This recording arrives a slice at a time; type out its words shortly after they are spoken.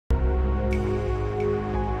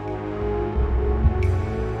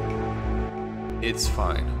It's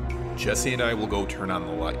fine. Jesse and I will go turn on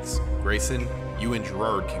the lights. Grayson, you and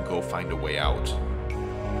Gerard can go find a way out.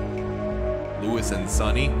 Louis and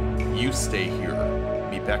Sonny, you stay here.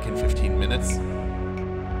 Meet back in 15 minutes.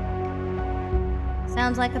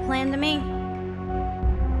 Sounds like a plan to me.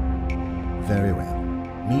 Very well.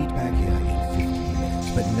 Meet back here in 15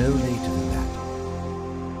 minutes, but no later than that.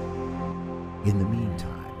 In the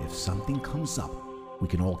meantime, if something comes up, we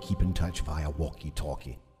can all keep in touch via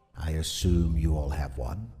walkie-talkie. I assume you all have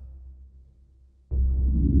one?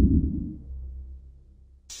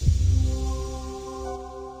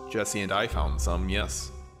 Jesse and I found some,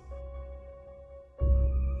 yes.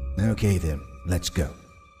 Okay then, let's go.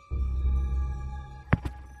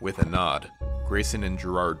 With a nod, Grayson and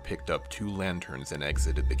Gerard picked up 2 lanterns and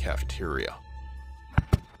exited the cafeteria.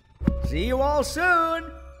 See you all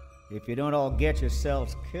soon! If you don't all get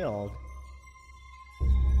yourselves killed.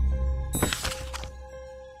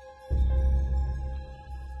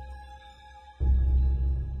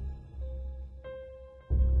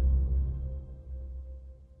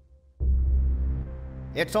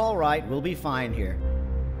 It's all right, we'll be fine here.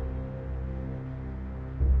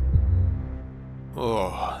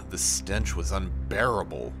 Oh, the stench was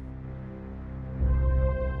unbearable.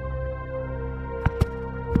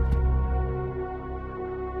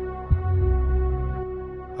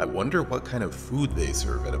 I wonder what kind of food they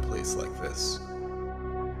serve at a place like this.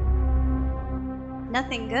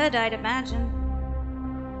 Nothing good, I'd imagine.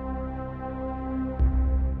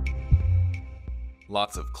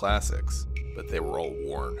 Lots of classics, but they were all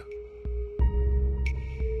worn.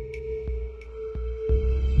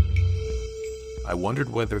 I wondered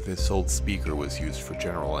whether this old speaker was used for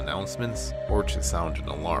general announcements or to sound an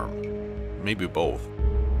alarm. Maybe both.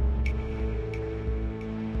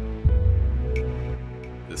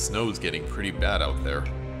 The snow's getting pretty bad out there.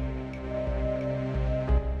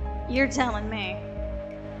 You're telling me.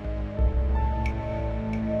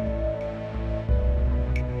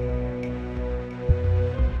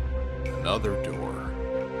 Another door.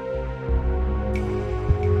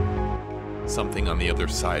 Something on the other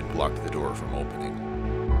side blocked the door from opening.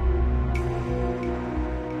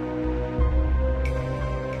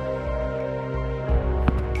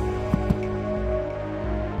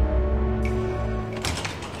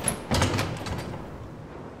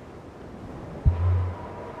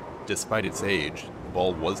 Despite its age, the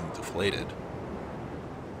ball wasn't deflated.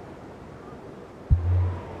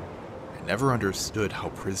 I never understood how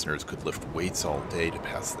prisoners could lift weights all day to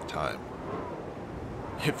pass the time.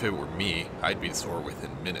 If it were me, I'd be sore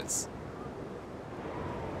within minutes.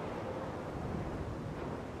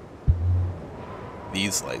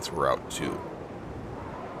 These lights were out too.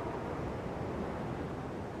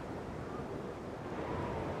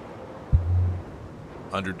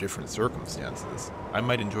 Under different circumstances, I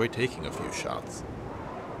might enjoy taking a few shots.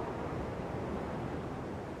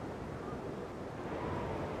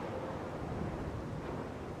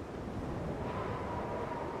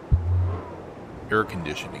 Air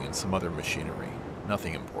conditioning and some other machinery.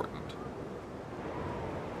 Nothing important.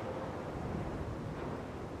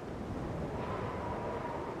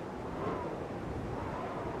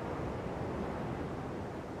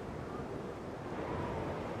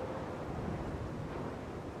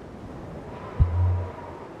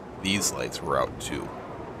 These lights were out too.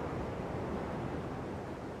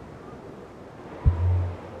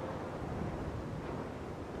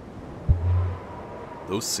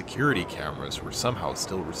 Those security cameras were somehow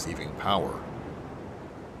still receiving power.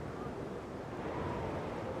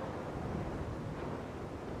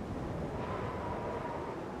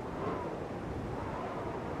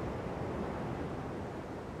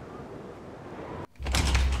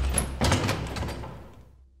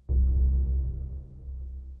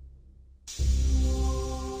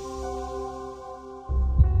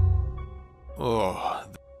 Oh.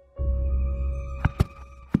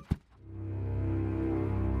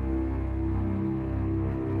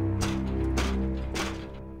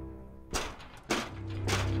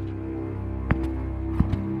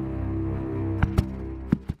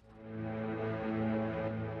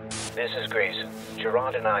 This is Grayson.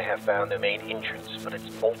 Gerard and I have found the main entrance, but it's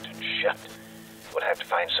bolted shut. We'll have to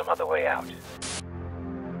find some other way out.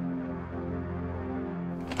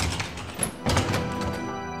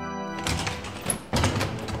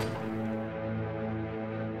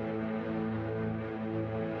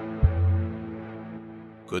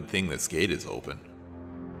 Good thing this gate is open.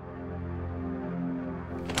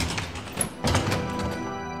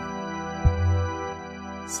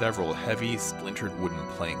 Several heavy, splintered wooden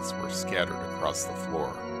planks were scattered across the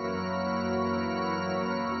floor.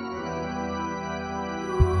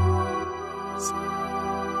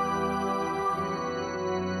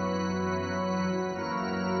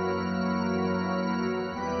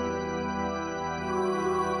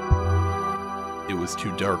 was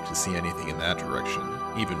too dark to see anything in that direction,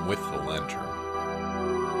 even with the lantern.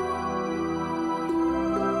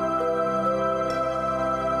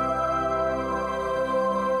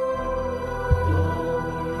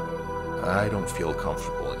 I don't feel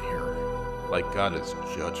comfortable in here, like God is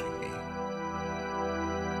judging me.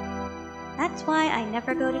 That's why I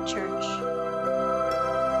never go to church.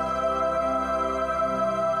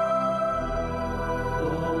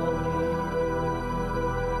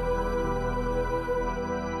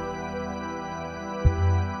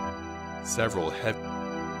 Several heavy...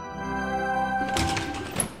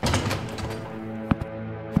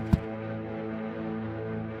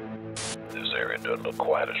 This area doesn't look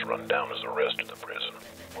quite as run down as the rest of the prison.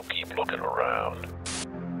 We'll keep looking around.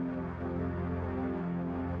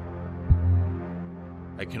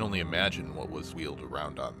 I can only imagine what was wheeled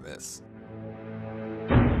around on this.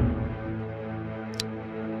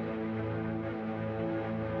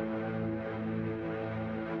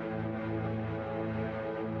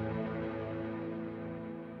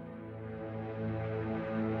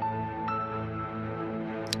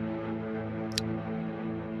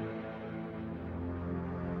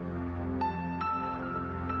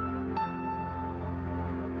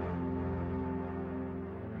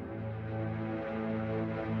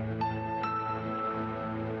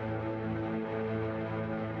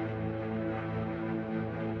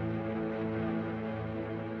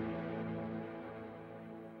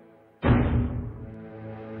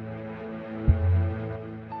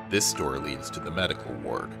 This door leads to the medical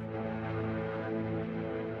ward.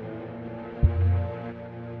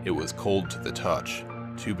 It was cold to the touch.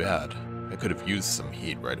 Too bad. I could have used some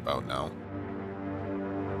heat right about now.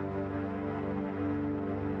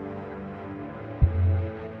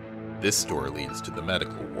 This door leads to the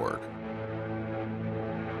medical ward.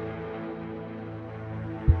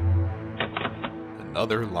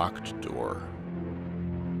 Another locked door.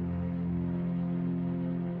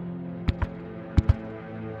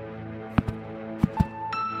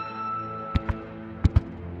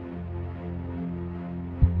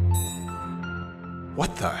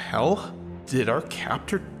 What the hell? Did our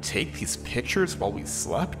captor take these pictures while we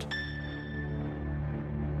slept?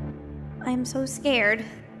 I'm so scared.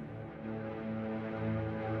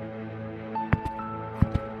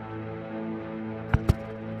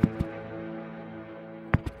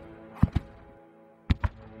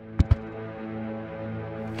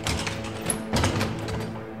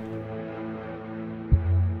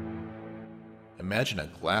 Imagine a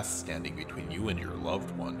glass standing between you and your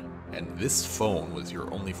loved one, and this phone was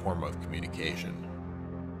your only form of communication.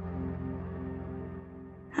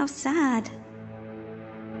 How sad.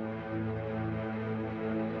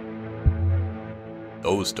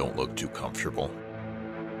 Those don't look too comfortable.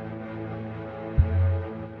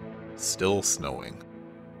 Still snowing.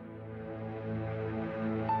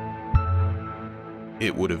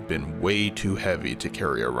 It would have been way too heavy to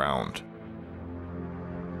carry around.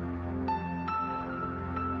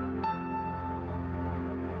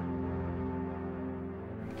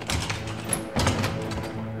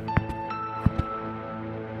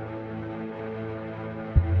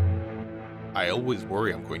 I always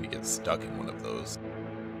worry I'm going to get stuck in one of those.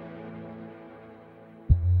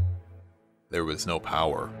 There was no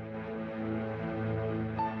power.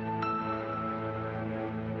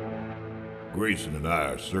 Grayson and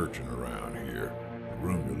I are searching around here. The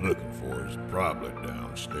room you're looking for is probably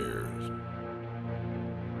downstairs.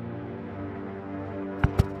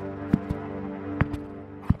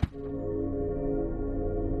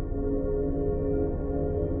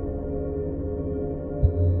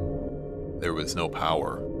 There was no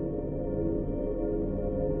power.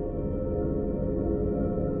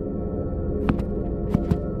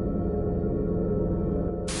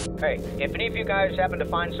 Hey, if any of you guys happen to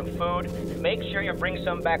find some food, make sure you bring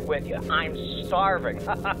some back with you. I'm starving.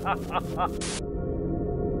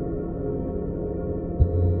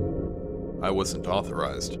 I wasn't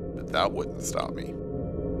authorized, but that wouldn't stop me.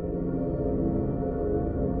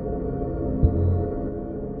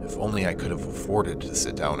 If only I could have afforded to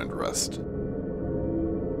sit down and rest.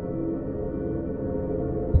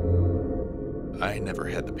 I never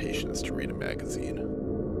had the patience to read a magazine.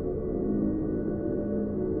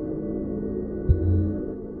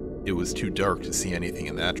 It was too dark to see anything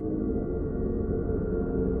in that.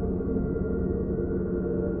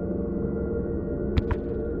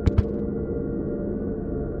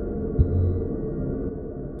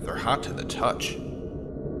 They're hot to the touch.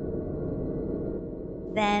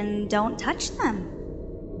 Then don't touch them.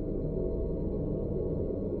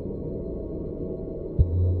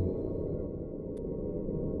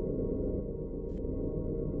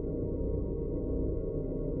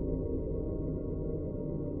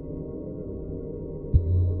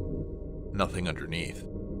 Nothing underneath.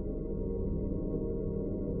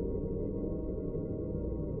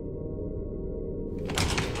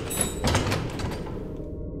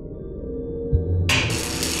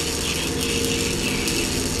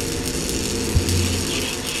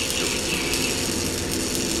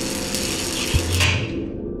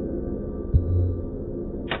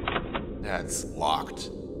 That's locked.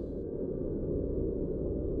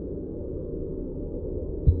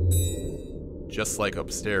 Just like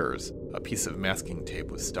upstairs, a piece of masking tape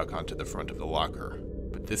was stuck onto the front of the locker,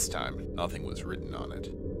 but this time, nothing was written on it.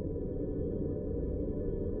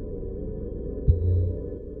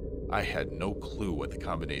 I had no clue what the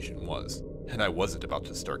combination was, and I wasn't about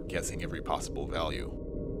to start guessing every possible value.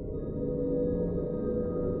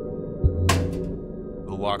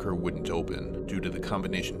 The locker wouldn't open due to the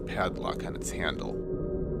combination padlock on its handle.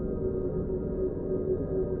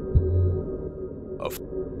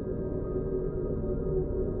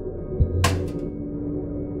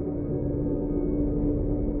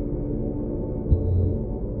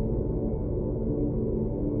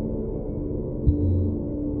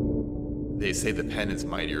 They say the pen is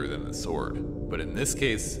mightier than the sword, but in this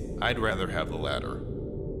case, I'd rather have the latter.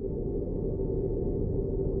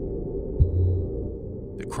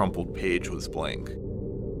 The crumpled page was blank.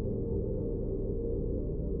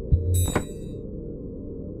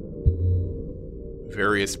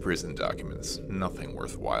 Various prison documents, nothing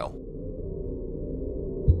worthwhile.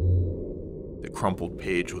 The crumpled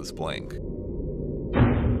page was blank.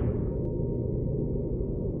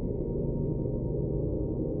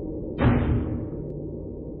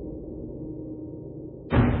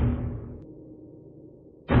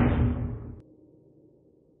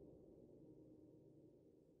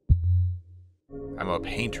 I'm a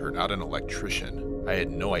painter, not an electrician. I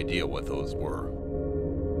had no idea what those were.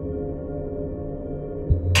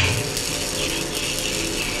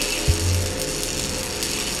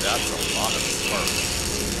 That's a lot of sparks.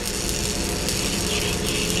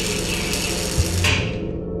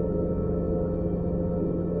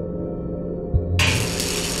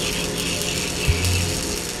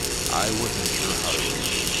 I wasn't sure how to read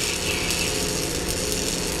it.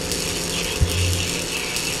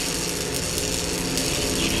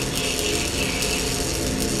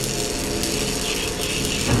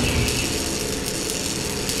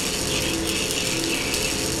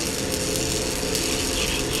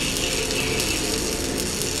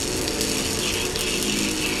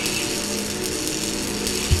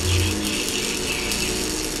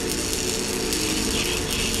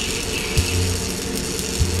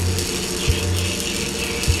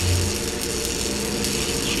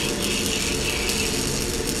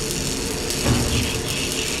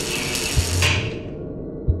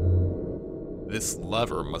 This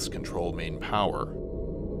lever must control main power.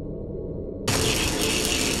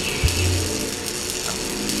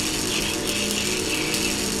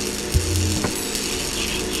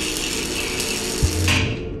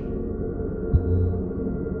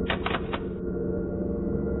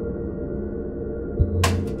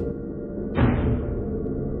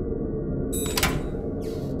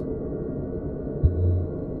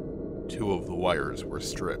 Two of the wires were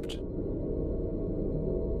stripped.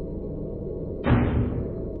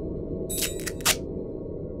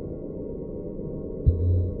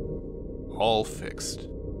 All fixed.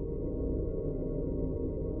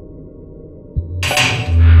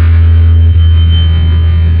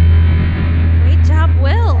 Great job,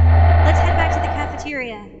 Will. Let's head back to the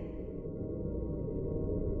cafeteria.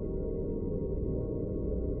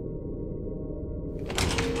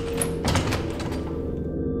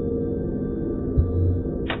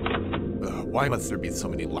 Why must there be so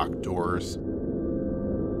many locked doors?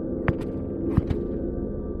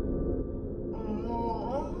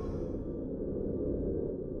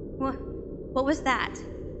 What was that?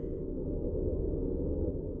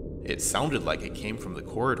 It sounded like it came from the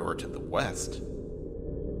corridor to the west.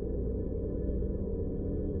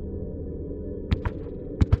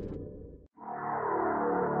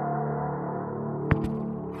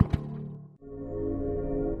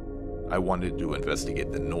 I wanted to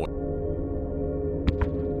investigate the noise.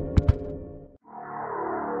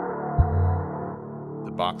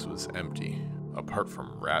 The box was empty, apart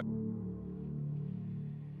from rat.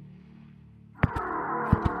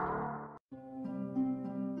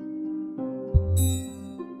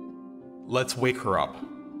 Let's wake her up.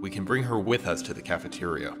 We can bring her with us to the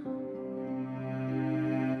cafeteria.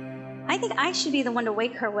 I think I should be the one to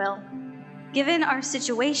wake her, Will. Given our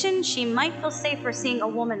situation, she might feel safer seeing a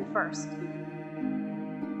woman first.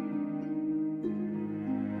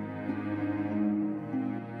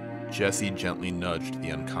 Jesse gently nudged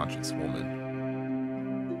the unconscious woman.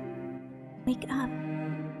 Wake up.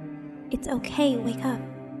 It's okay, wake up.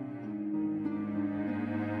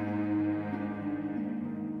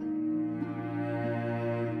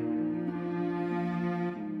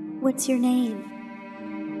 What's your name?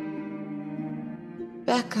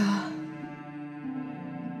 Becca.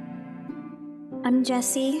 I'm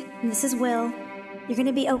Jessie, and this is Will. You're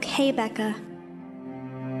gonna be okay, Becca.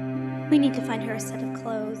 We need to find her a set of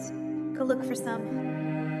clothes. Go look for some.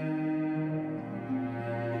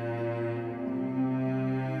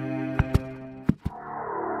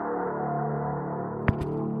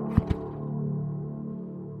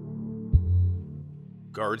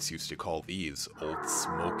 Guards used to call these Old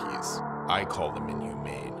Smokies. I call them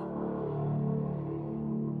inhumane.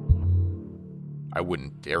 I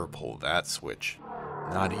wouldn't dare pull that switch,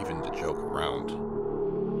 not even to joke around.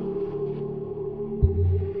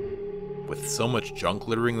 With so much junk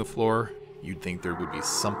littering the floor, you'd think there would be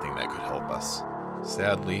something that could help us.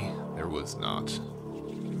 Sadly, there was not.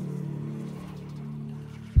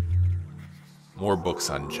 More books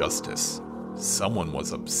on justice. Someone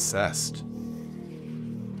was obsessed.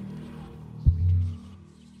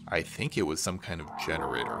 I think it was some kind of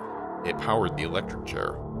generator. It powered the electric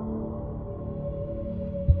chair.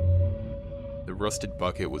 The rusted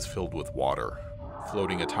bucket was filled with water.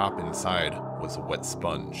 Floating atop inside was a wet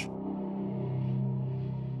sponge.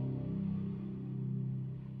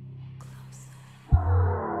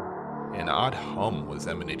 An odd hum was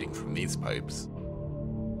emanating from these pipes.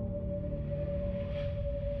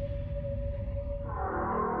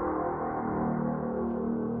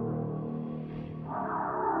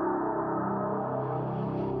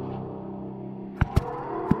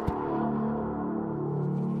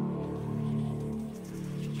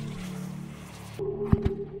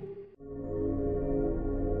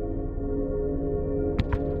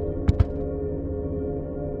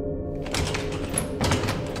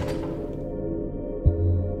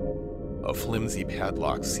 A flimsy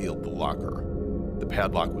padlock sealed the locker. The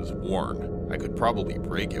padlock was worn. I could probably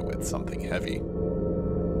break it with something heavy.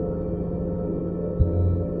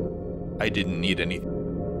 I didn't need anything.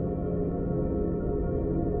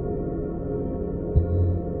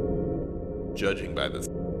 Judging by this,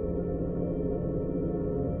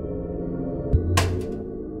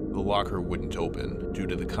 the locker wouldn't open due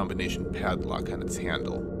to the combination padlock on its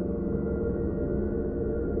handle.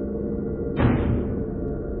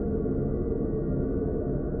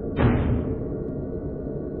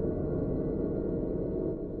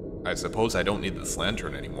 I suppose I don't need this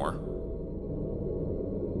lantern anymore.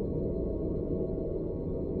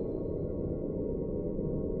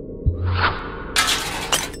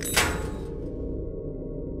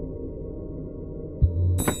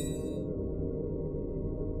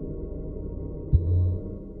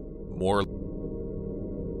 More.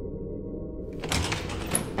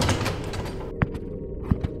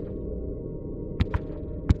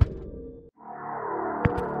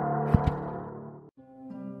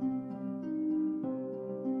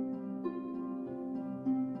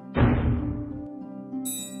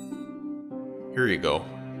 Here you go.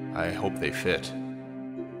 I hope they fit.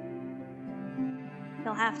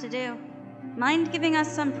 They'll have to do. Mind giving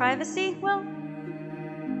us some privacy, Will?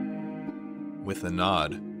 With a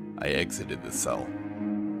nod, I exited the cell.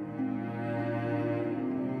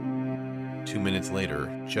 2 minutes later,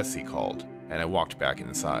 Jessie called, and I walked back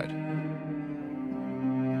inside.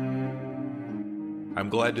 I'm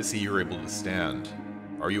glad to see you're able to stand.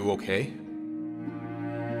 Are you okay?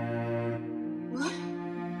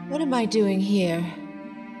 What am I doing here?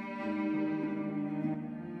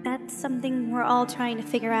 That's something we're all trying to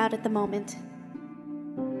figure out at the moment.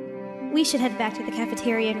 We should head back to the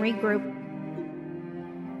cafeteria and regroup.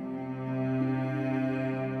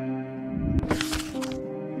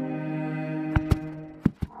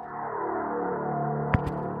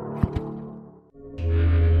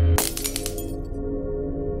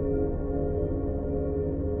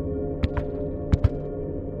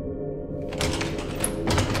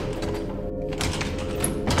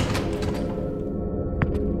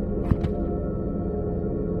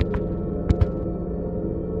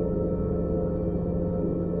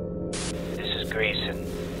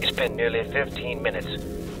 It's been nearly 15 minutes.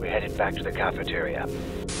 We're headed back to the cafeteria.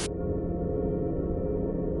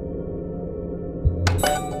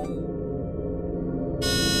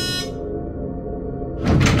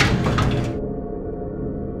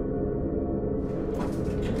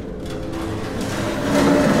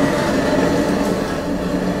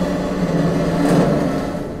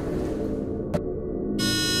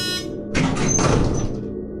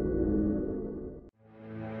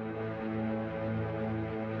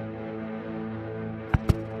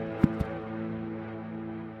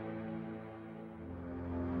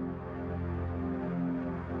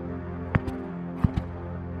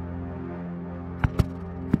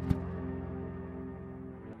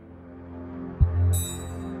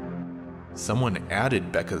 Someone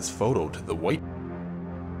added Becca's photo to the white.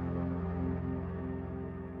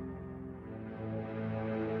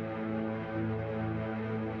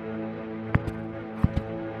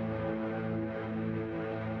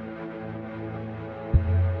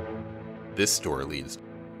 This door leads.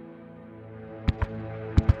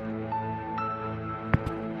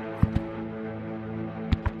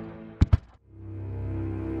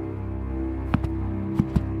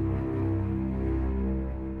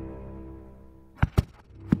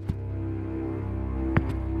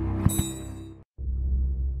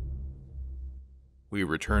 We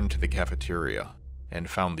returned to the cafeteria and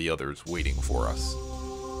found the others waiting for us.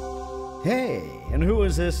 Hey, and who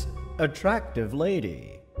is this attractive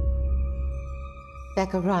lady?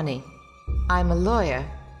 Becca Ronnie. I'm a lawyer.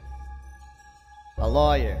 A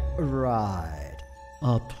lawyer. Right.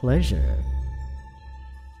 A pleasure.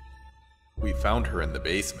 We found her in the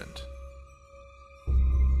basement.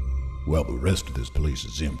 Well, the rest of this place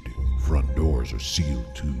is empty. Front doors are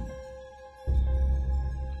sealed, too.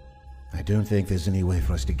 I don't think there's any way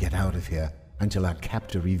for us to get out of here until our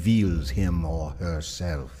captor reveals him or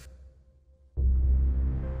herself.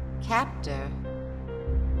 Captor?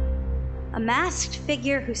 A masked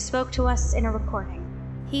figure who spoke to us in a recording.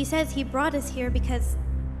 He says he brought us here because...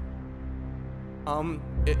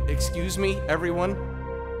 Excuse me,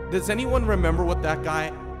 everyone? Does anyone remember what that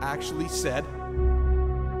guy actually said?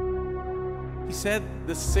 He said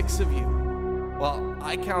the 6 of you. Well,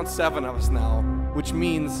 I count 7 of us now, which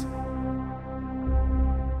means...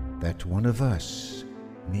 that one of us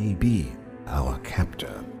may be our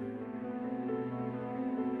captor.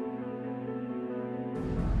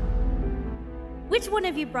 Which one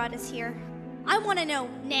of you brought us here? I want to know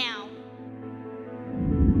now.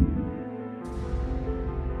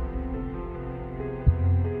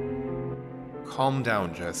 Calm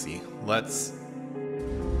down, Jesse. Let's...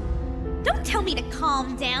 Don't tell me to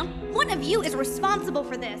calm down. One of you is responsible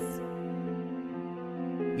for this.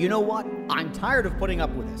 You know what? I'm tired of putting up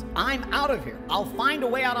with this. I'm out of here. I'll find a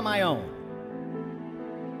way out on my own.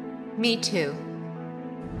 Me too.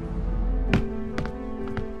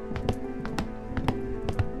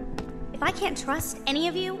 If I can't trust any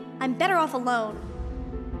of you, I'm better off alone.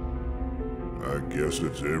 I guess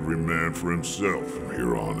it's every man for himself from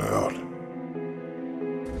here on out.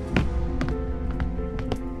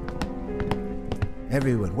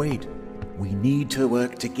 Everyone, wait. We need to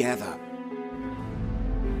work together.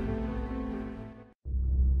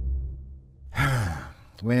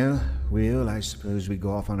 Well, I suppose we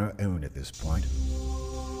go off on our own at this point.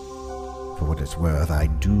 For what it's worth, I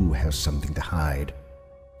do have something to hide.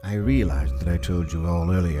 I realized that I told you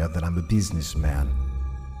all earlier that I'm a businessman.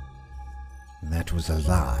 That was a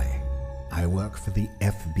lie. I work for the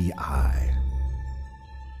FBI.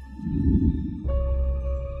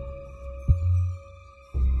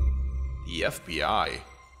 The FBI?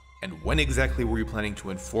 And when exactly were you planning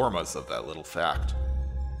to inform us of that little fact?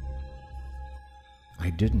 I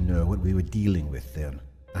didn't know what we were dealing with then.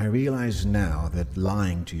 I realize now that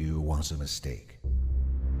lying to you was a mistake.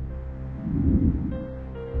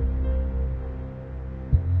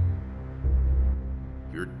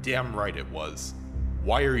 You're damn right it was.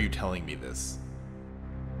 Why are you telling me this?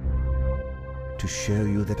 To show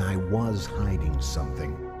you that I was hiding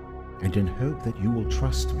something, and in hope that you will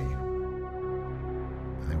trust me.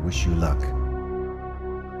 I wish you luck.